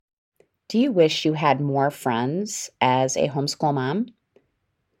Do you wish you had more friends as a homeschool mom?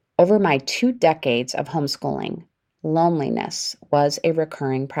 Over my 2 decades of homeschooling, loneliness was a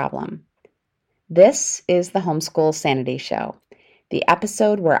recurring problem. This is the Homeschool Sanity Show, the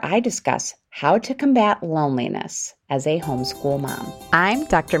episode where I discuss how to combat loneliness as a homeschool mom. I'm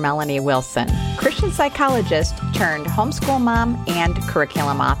Dr. Melanie Wilson, Christian psychologist turned homeschool mom and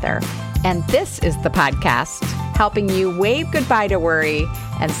curriculum author. And this is the podcast helping you wave goodbye to worry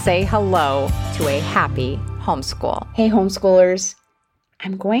and say hello to a happy homeschool. Hey, homeschoolers.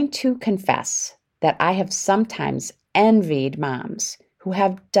 I'm going to confess that I have sometimes envied moms who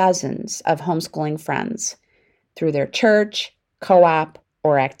have dozens of homeschooling friends through their church, co-op,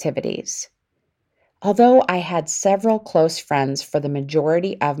 or activities. Although I had several close friends for the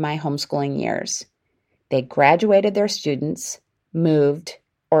majority of my homeschooling years, they graduated their students, moved,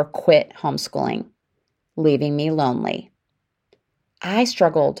 or quit homeschooling, leaving me lonely. I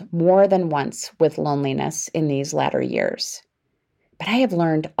struggled more than once with loneliness in these latter years, but I have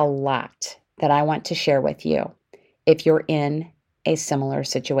learned a lot that I want to share with you if you're in a similar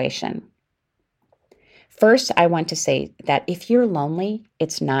situation. First, I want to say that if you're lonely,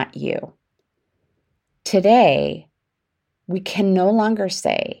 it's not you. Today, we can no longer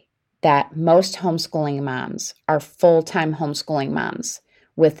say that most homeschooling moms are full-time homeschooling moms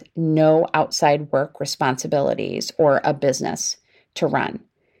with no outside work responsibilities or a business to run.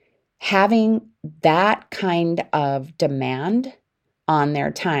 Having that kind of demand on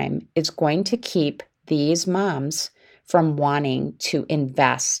their time is going to keep these moms from wanting to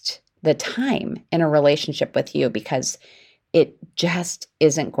invest the time in a relationship with you because it just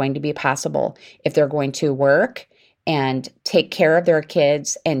isn't going to be possible if they're going to work and take care of their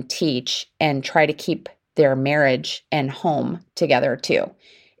kids and teach and try to keep their marriage and home together too.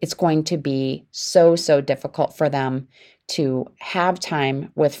 It's going to be so difficult for them to have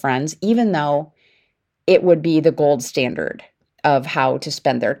time with friends, even though it would be the gold standard of how to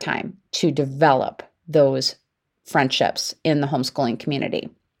spend their time to develop those friendships in the homeschooling community.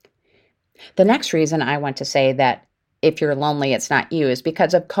 The next reason I want to say that if you're lonely, it's not you is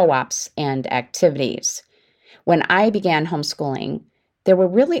because of co-ops and activities. When I began homeschooling, there were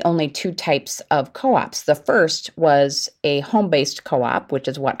really only two types of co-ops. The first was a home-based co-op, which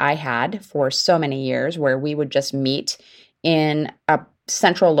is what I had for so many years, where we would just meet in a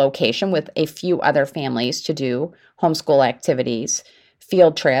central location with a few other families to do homeschool activities,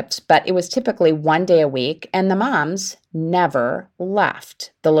 field trips, but it was typically one day a week, and the moms never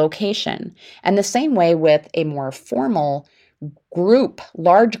left the location. And the same way with a more formal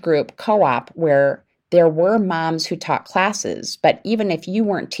large group co-op where there were moms who taught classes, but even if you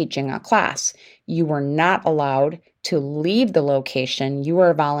weren't teaching a class, you were not allowed to leave the location. You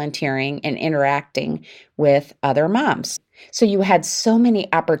were volunteering and interacting with other moms. So you had so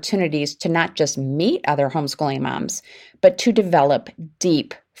many opportunities to not just meet other homeschooling moms, but to develop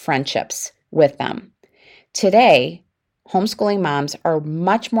deep friendships with them. Today, homeschooling moms are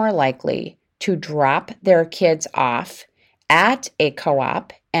much more likely to drop their kids off at a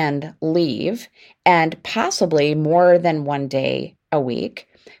co-op and leave, and possibly more than one day a week.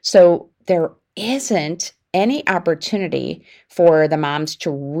 So there isn't any opportunity for the moms to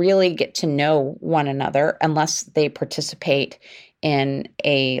really get to know one another unless they participate in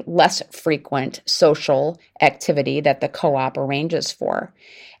a less frequent social activity that the co-op arranges for.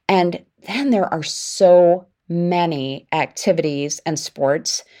 And then there are so many activities and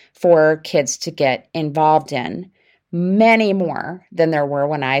sports for kids to get involved in, many more than there were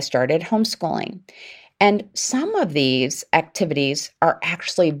when I started homeschooling. And some of these activities are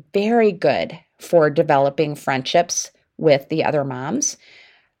actually very good for developing friendships with the other moms.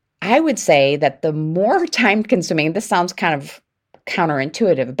 I would say that the more time-consuming, this sounds kind of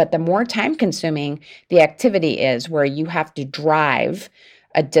counterintuitive, but the more time-consuming the activity is where you have to drive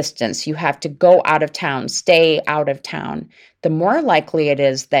a distance, you have to go out of town, stay out of town, the more likely it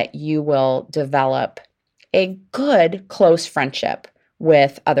is that you will develop a good, close friendship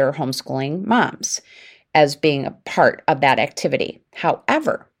with other homeschooling moms as being a part of that activity.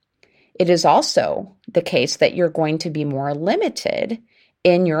 However, it is also the case that you're going to be more limited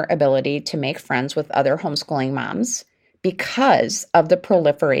in your ability to make friends with other homeschooling moms because of the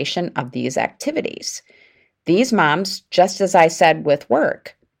proliferation of these activities. These moms, just as I said with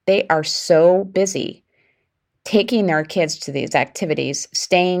work, they are so busy taking their kids to these activities,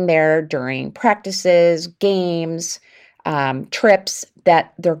 staying there during practices, games, trips,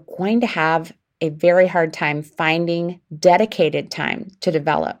 that they're going to have a very hard time finding dedicated time to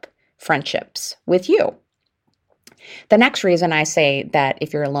develop friendships with you. The next reason I say that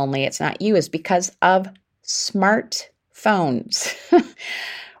if you're lonely, it's not you is because of smartphones.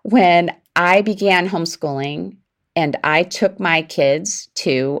 When I began homeschooling and I took my kids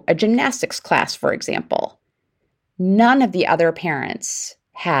to a gymnastics class, for example, none of the other parents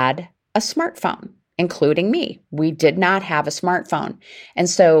had a smartphone, including me. We did not have a smartphone. And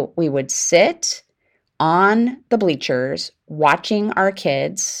so we would sit on the bleachers watching our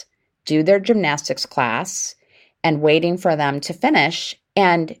kids do their gymnastics class and waiting for them to finish.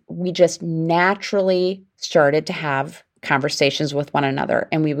 And we just naturally started to have conversations with one another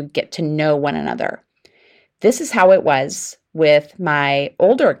and we would get to know one another. This is how it was with my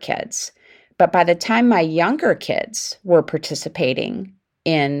older kids. But by the time my younger kids were participating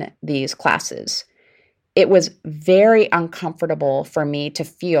in these classes, it was very uncomfortable for me to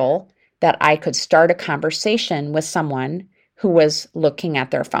feel that I could start a conversation with someone who was looking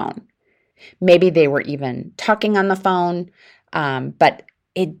at their phone. Maybe they were even talking on the phone, but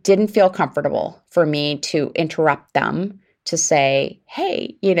it didn't feel comfortable for me to interrupt them to say,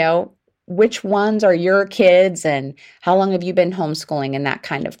 hey, which ones are your kids and how long have you been homeschooling and that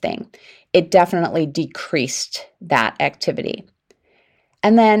kind of thing. It definitely decreased that activity.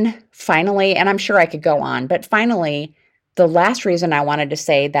 And then finally, and I'm sure I could go on, but finally, the last reason I wanted to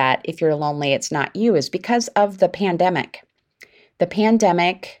say that if you're lonely, it's not you is because of the pandemic. The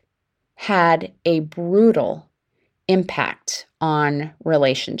pandemic had a brutal impact on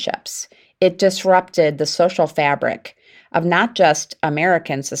relationships. It disrupted the social fabric of not just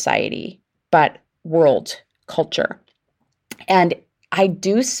American society, but world culture. And I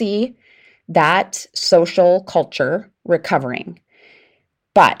do see that social culture recovering,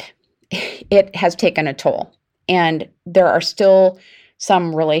 but it has taken a toll. And there are still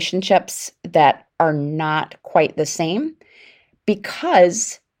some relationships that are not quite the same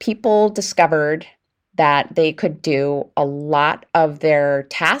because people discovered that they could do a lot of their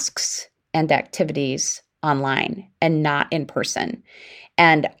tasks and activities online and not in person.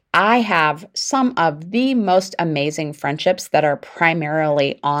 And I have some of the most amazing friendships that are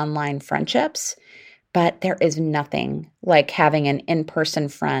primarily online friendships, but there is nothing like having an in-person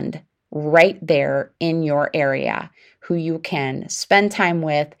friend right there in your area who you can spend time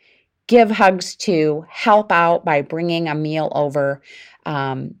with, give hugs to, help out by bringing a meal over,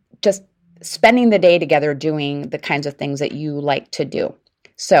 just spending the day together doing the kinds of things that you like to do.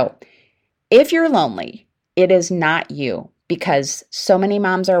 So if you're lonely, it is not you because so many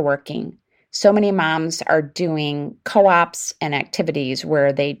moms are working. So many moms are doing co-ops and activities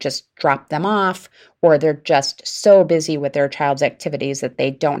where they just drop them off or they're just so busy with their child's activities that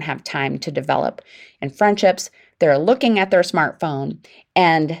they don't have time to develop in friendships. They're looking at their smartphone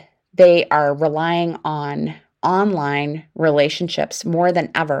and they are relying on online relationships more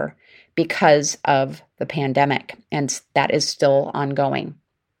than ever because of the pandemic, and that is still ongoing.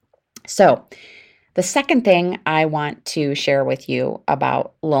 So, the second thing I want to share with you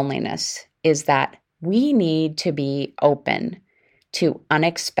about loneliness is that we need to be open to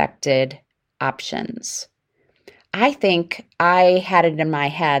unexpected options. I think I had it in my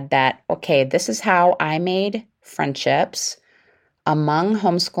head that, okay, this is how I made friendships among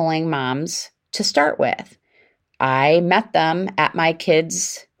homeschooling moms to start with. I met them at my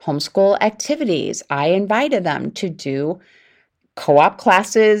kids' homeschool activities. I invited them to do co-op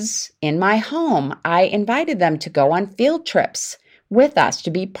classes in my home. I invited them to go on field trips with us, to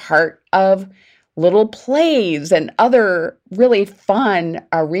be part of little plays and other really fun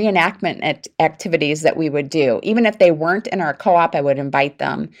reenactment activities that we would do. Even if they weren't in our co-op, I would invite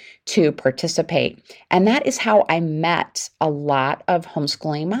them to participate. And that is how I met a lot of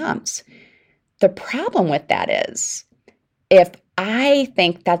homeschooling moms. The problem with that is if I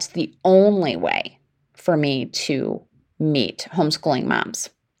think that's the only way for me to meet homeschooling moms.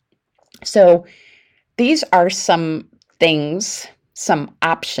 So these are some things, some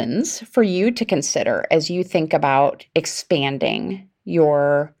options for you to consider as you think about expanding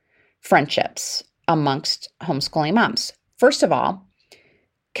your friendships amongst homeschooling moms. First of all,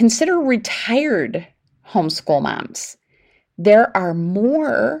 consider retired homeschool moms. There are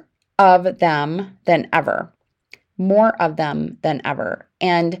more of them than ever,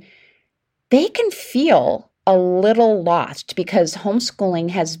 And they can feel a little lost because homeschooling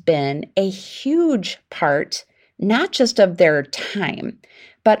has been a huge part, not just of their time,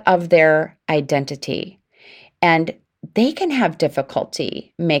 but of their identity. And they can have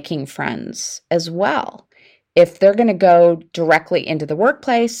difficulty making friends as well. If they're going to go directly into the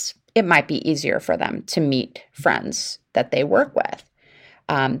workplace, it might be easier for them to meet friends that they work with.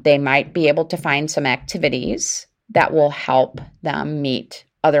 They might be able to find some activities that will help them meet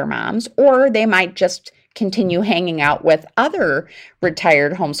other moms, or they might just continue hanging out with other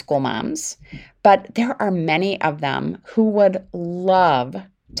retired homeschool moms. But there are many of them who would love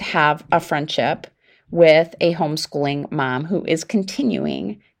to have a friendship with a homeschooling mom who is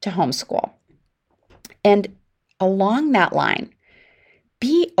continuing to homeschool. And along that line,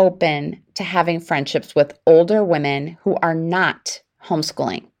 be open to having friendships with older women who are not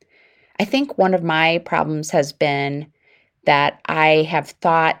homeschooling. I think one of my problems has been that I have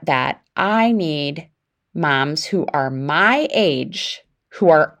thought that I need moms who are my age who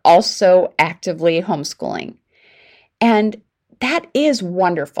are also actively homeschooling. And that is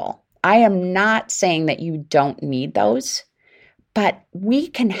wonderful. I am not saying that you don't need those, but we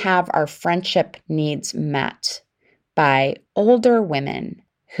can have our friendship needs met by older women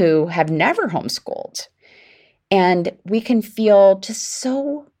who have never homeschooled. And we can feel just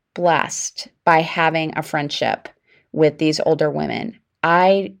so blessed by having a friendship with these older women.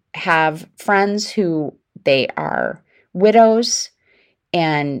 I have friends who they are widows,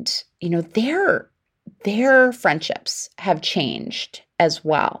 and their friendships have changed as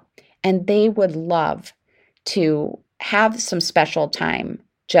well. And they would love to have some special time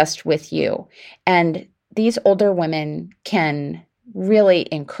just with you. And these older women can really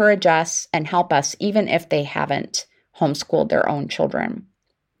encourage us and help us, even if they haven't homeschooled their own children.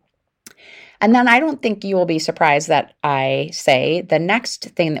 And then I don't think you will be surprised that I say the next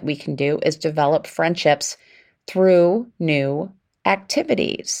thing that we can do is develop friendships through new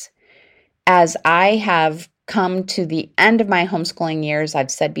activities. As I have come to the end of my homeschooling years, I've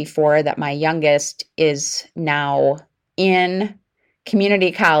said before that my youngest is now in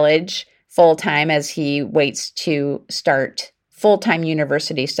community college full-time as he waits to start full-time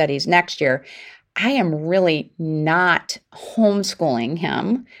university studies next year. I am really not homeschooling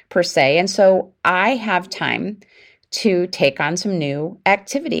him per se. And so I have time to take on some new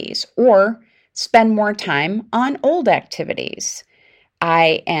activities or spend more time on old activities.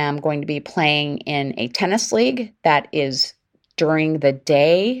 I am going to be playing in a tennis league that is during the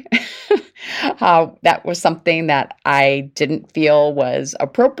day. That was something that I didn't feel was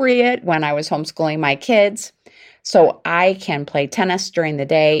appropriate when I was homeschooling my kids. So I can play tennis during the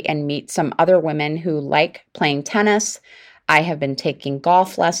day and meet some other women who like playing tennis. I have been taking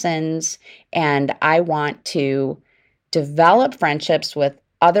golf lessons, and I want to develop friendships with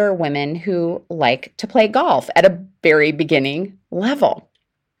other women who like to play golf at a very beginning level.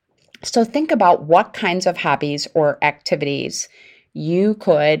 So think about what kinds of hobbies or activities you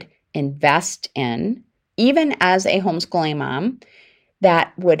could invest in, even as a homeschooling mom,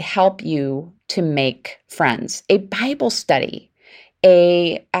 that would help you to make friends. A Bible study,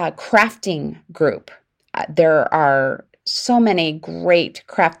 a crafting group. There are so many great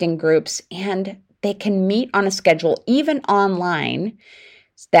crafting groups, and they can meet on a schedule, even online,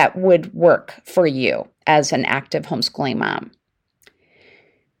 that would work for you as an active homeschooling mom.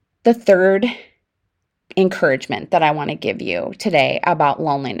 The third encouragement that I want to give you today about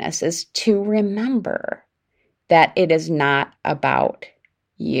loneliness is to remember that it is not about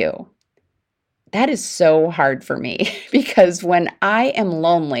you. That is so hard for me because when I am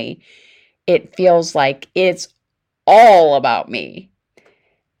lonely, it feels like it's all about me.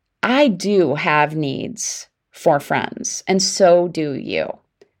 I do have needs for friends, and so do you.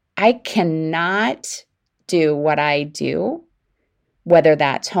 I cannot do what I do, whether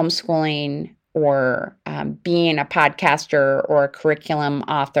that's homeschooling or being a podcaster or a curriculum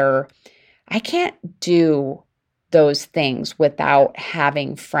author. I can't do those things without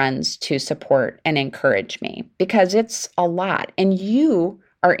having friends to support and encourage me because it's a lot. And you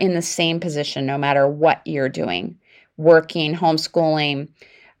are in the same position no matter what you're doing, working, homeschooling,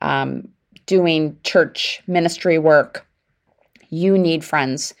 doing church ministry work. You need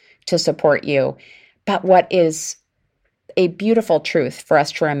friends to support you. But what is a beautiful truth for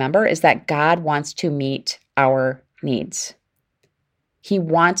us to remember is that God wants to meet our needs. He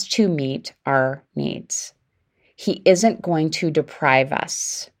wants to meet our needs. He isn't going to deprive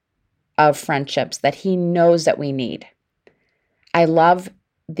us of friendships that he knows that we need. I love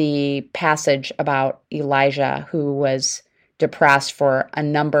the passage about Elijah, who was depressed for a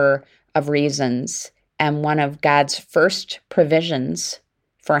number of reasons. And one of God's first provisions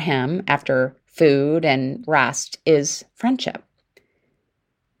for him after food and rest is friendship.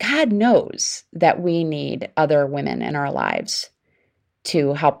 God knows that we need other women in our lives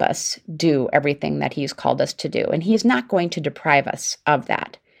to help us do everything that he's called us to do. And he's not going to deprive us of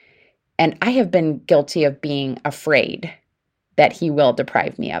that. And I have been guilty of being afraid that he will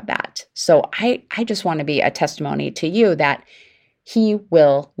deprive me of that. So I just want to be a testimony to you that he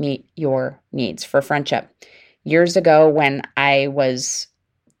will meet your needs for friendship. Years ago, when I was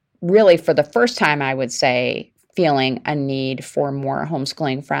really, for the first time, I would say, feeling a need for more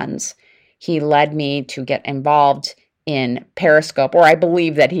homeschooling friends, he led me to get involved in Periscope, or I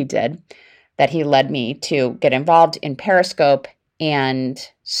believe that he did, that he led me to get involved in Periscope and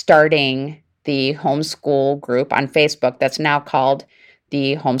starting the homeschool group on Facebook that's now called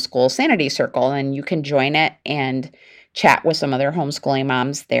the Homeschool Sanity Circle. And you can join it and chat with some other homeschooling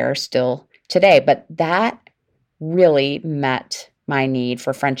moms there still today. But that really met my need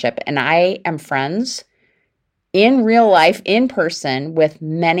for friendship. And I am friends in real life, in person, with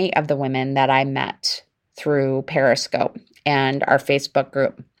many of the women that I met through Periscope and our Facebook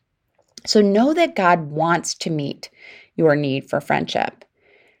group. So know that God wants to meet your need for friendship.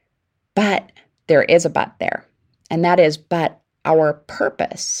 But there is a but there. And that is, but our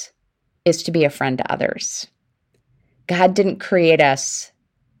purpose is to be a friend to others. God didn't create us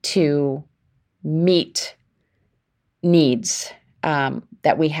to meet needs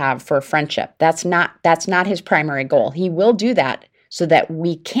that we have for friendship. That's not his primary goal. He will do that so that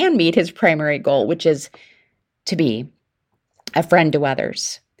we can meet his primary goal, which is to be a friend to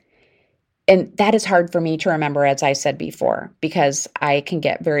others. And that is hard for me to remember, as I said before, because I can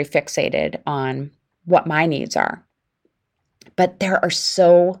get very fixated on what my needs are. But there are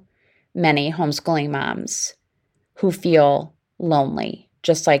so many homeschooling moms who feel lonely,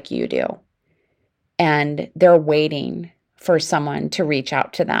 just like you do. And they're waiting for someone to reach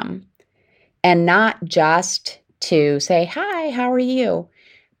out to them. And not just to say, hi, how are you?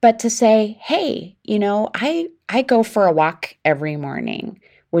 But to say, hey, I go for a walk every morning.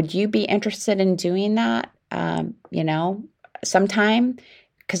 Would you be interested in doing that, sometime?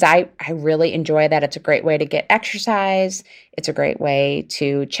 Because I really enjoy that. It's a great way to get exercise. It's a great way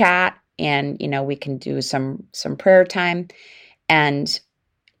to chat. And, we can do some prayer time. And,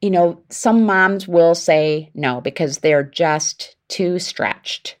 some moms will say no because they're just too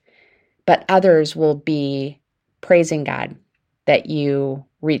stretched. But others will be praising God that you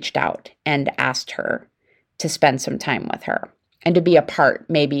reached out and asked her to spend some time with her and to be a part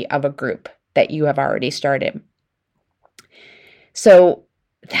maybe of a group that you have already started. So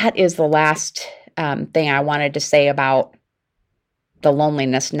that is the last thing I wanted to say about the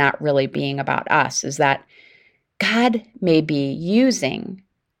loneliness not really being about us, is that God may be using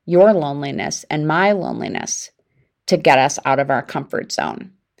your loneliness and my loneliness to get us out of our comfort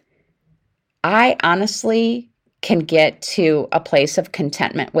zone. I honestly can get to a place of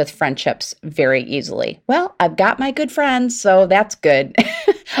contentment with friendships very easily. Well, I've got my good friends, so that's good.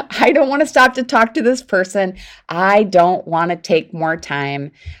 I don't want to stop to talk to this person. I don't want to take more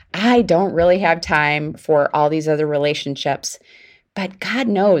time. I don't really have time for all these other relationships. But God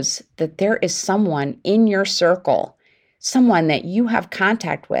knows that there is someone in your circle, someone that you have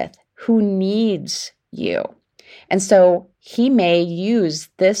contact with who needs you. And so he may use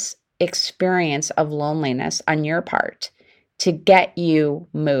this experience of loneliness on your part to get you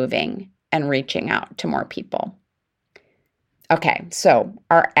moving and reaching out to more people. Okay, so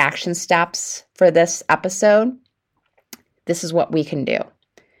our action steps for this episode. This is what we can do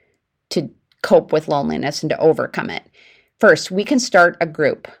to cope with loneliness and to overcome it. First, we can start a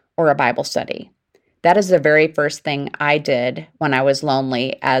group or a Bible study. That is the very first thing I did when I was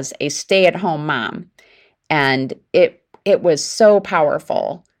lonely as a stay-at-home mom. And it was so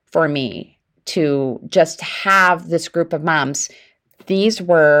powerful for me to just have this group of moms. These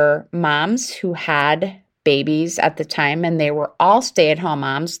were moms who had babies at the time, and they were all stay-at-home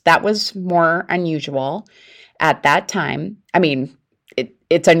moms. That was more unusual at that time. I mean,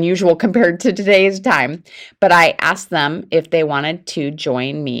 it's unusual compared to today's time, but I asked them if they wanted to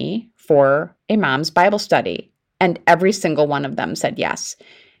join me for a mom's Bible study, and every single one of them said yes.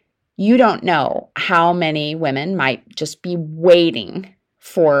 You don't know how many women might just be waiting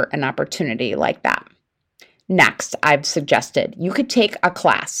for an opportunity like that. Next, I've suggested you could take a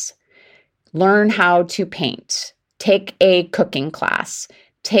class, learn how to paint, take a cooking class,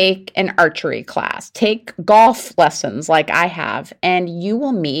 take an archery class, take golf lessons like I have, and you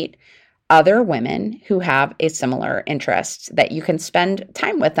will meet other women who have a similar interest that you can spend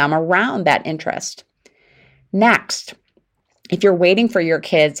time with them around that interest. Next, if you're waiting for your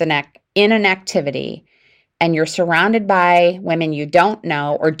kids in an activity and you're surrounded by women you don't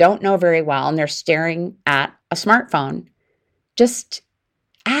know or don't know very well and they're staring at a smartphone, just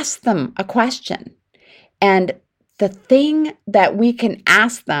ask them a question. And the thing that we can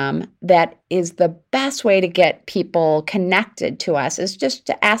ask them that is the best way to get people connected to us is just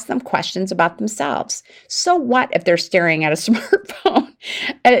to ask them questions about themselves. So what if they're staring at a smartphone?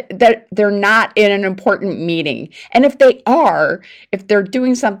 That they're not in an important meeting. And if they're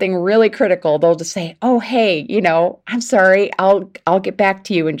doing something really critical, they'll just say, oh, hey, I'm sorry, I'll get back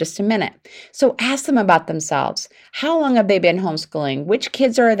to you in just a minute. So ask them about themselves. How long have they been homeschooling? Which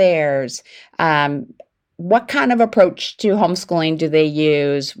kids are theirs? what kind of approach to homeschooling do they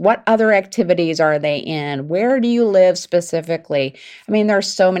use? What other activities are they in? Where do you live specifically? I mean, there are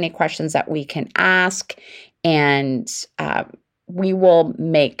so many questions that we can ask, and we will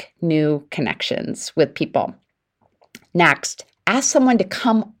make new connections with people. Next, ask someone to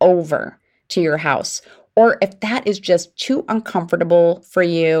come over to your house, or if that is just too uncomfortable for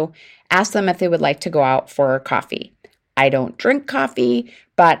you, ask them if they would like to go out for coffee. I don't drink coffee,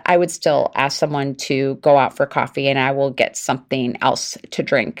 but I would still ask someone to go out for coffee, and I will get something else to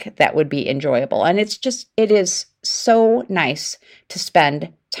drink that would be enjoyable. And it is so nice to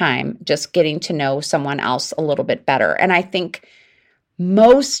spend time just getting to know someone else a little bit better. And I think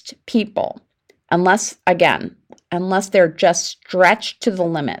most people, unless they're just stretched to the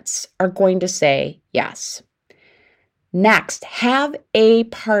limits, are going to say yes. Next, have a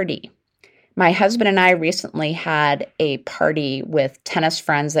party. My husband and I recently had a party with tennis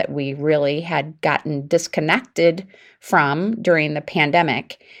friends that we really had gotten disconnected from during the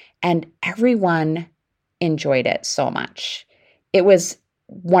pandemic, and everyone enjoyed it so much. It was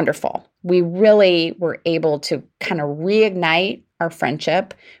wonderful. We really were able to kind of reignite our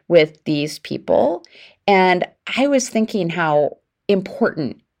friendship with these people, and I was thinking how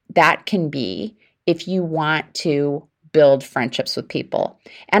important that can be if you want to build friendships with people.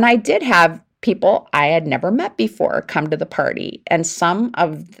 And I did have people I had never met before come to the party. And some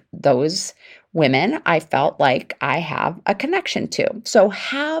of those women I felt like I have a connection to. So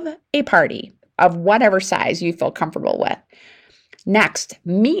have a party of whatever size you feel comfortable with. Next,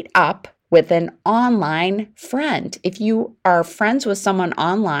 meet up with an online friend. If you are friends with someone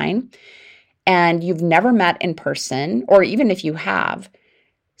online and you've never met in person, or even if you have,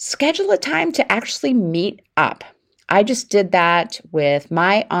 schedule a time to actually meet up. I just did that with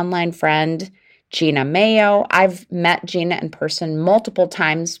my online friend, Gina Mayo. I've met Gina in person multiple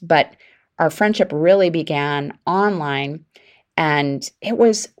times, but our friendship really began online, and it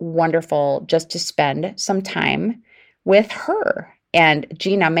was wonderful just to spend some time with her. And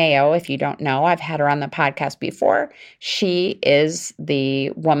Gina Mayo, if you don't know, I've had her on the podcast before. She is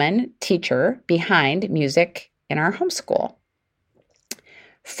the woman teacher behind music in our homeschool.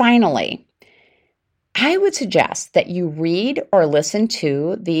 Finally, I would suggest that you read or listen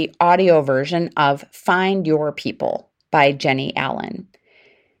to the audio version of Find Your People by Jenny Allen.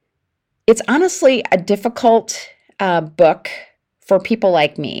 It's honestly a difficult book for people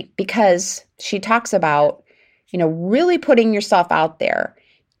like me because she talks about, really putting yourself out there,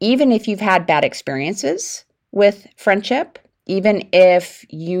 even if you've had bad experiences with friendship, even if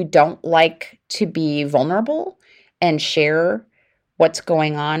you don't like to be vulnerable and share what's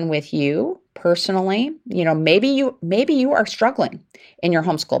going on with you personally. Maybe you are struggling in your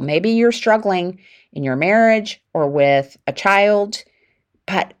homeschool. Maybe you're struggling in your marriage or with a child,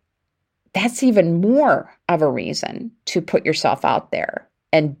 but that's even more of a reason to put yourself out there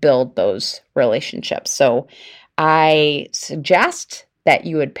and build those relationships. So I suggest that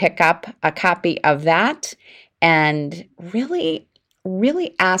you would pick up a copy of that and really,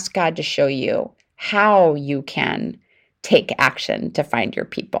 really ask God to show you how you can take action to find your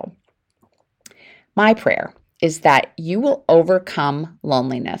people. My prayer is that you will overcome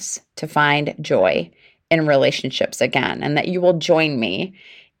loneliness to find joy in relationships again, and that you will join me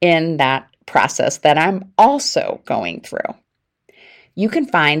in that process that I'm also going through. You can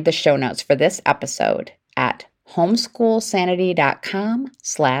find the show notes for this episode at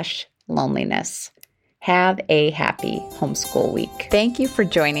homeschoolsanity.com/loneliness. Have a happy homeschool week. Thank you for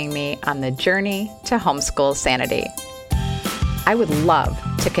joining me on the journey to homeschool sanity. I would love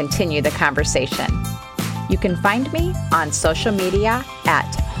to continue the conversation. You can find me on social media at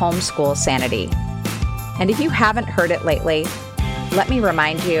Homeschool Sanity. And if you haven't heard it lately, let me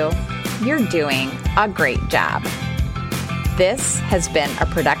remind you, you're doing a great job. This has been a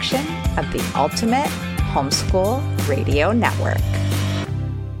production of the Ultimate Homeschool Radio Network.